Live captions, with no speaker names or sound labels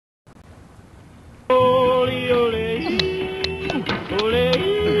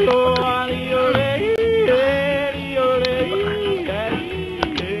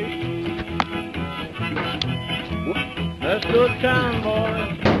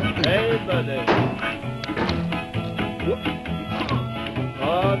there.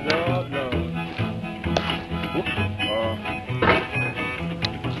 Oh, no, no.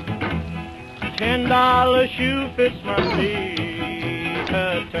 $10 shoe fits my feet.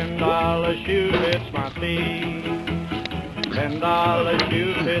 A $10 shoe fits my feet. $10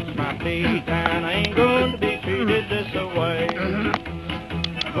 shoe fits my feet, and I ain't going to be treated this way.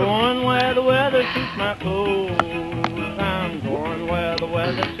 Going where the weather suits my clothes. I'm going where the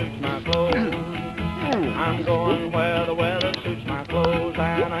weather suits my clothes. I'm going where the weather suits my clothes,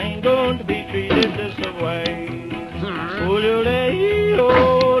 and I ain't going to be treated this way. Ole, ole,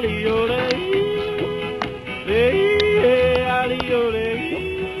 ole,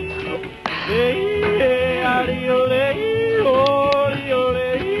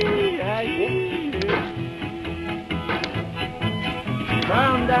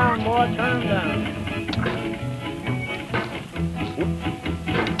 Turn down, boy, turn down.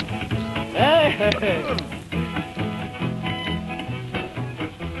 Hey!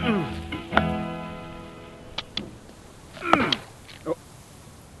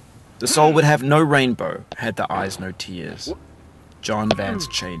 The soul would have no rainbow, had the eyes no tears. John Vance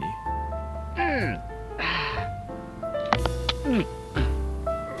Cheney.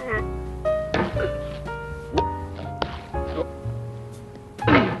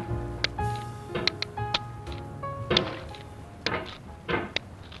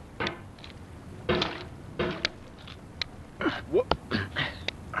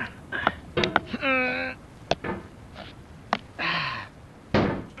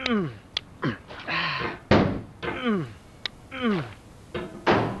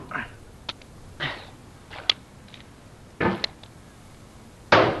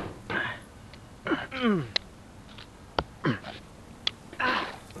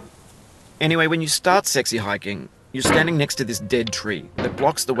 Anyway, when you start sexy hiking, you're standing next to this dead tree that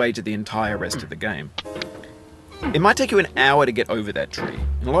blocks the way to the entire rest of the game. It might take you an hour to get over that tree,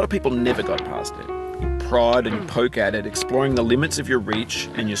 and a lot of people never got past it. You prod and you poke at it, exploring the limits of your reach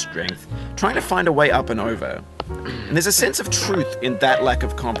and your strength, trying to find a way up and over. And there's a sense of truth in that lack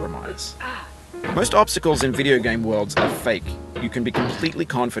of compromise. Most obstacles in video game worlds are fake. You can be completely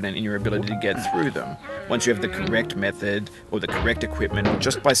confident in your ability to get through them once you have the correct method or the correct equipment or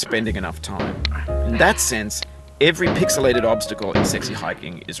just by spending enough time. In that sense, every pixelated obstacle in sexy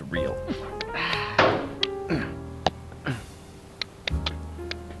hiking is real.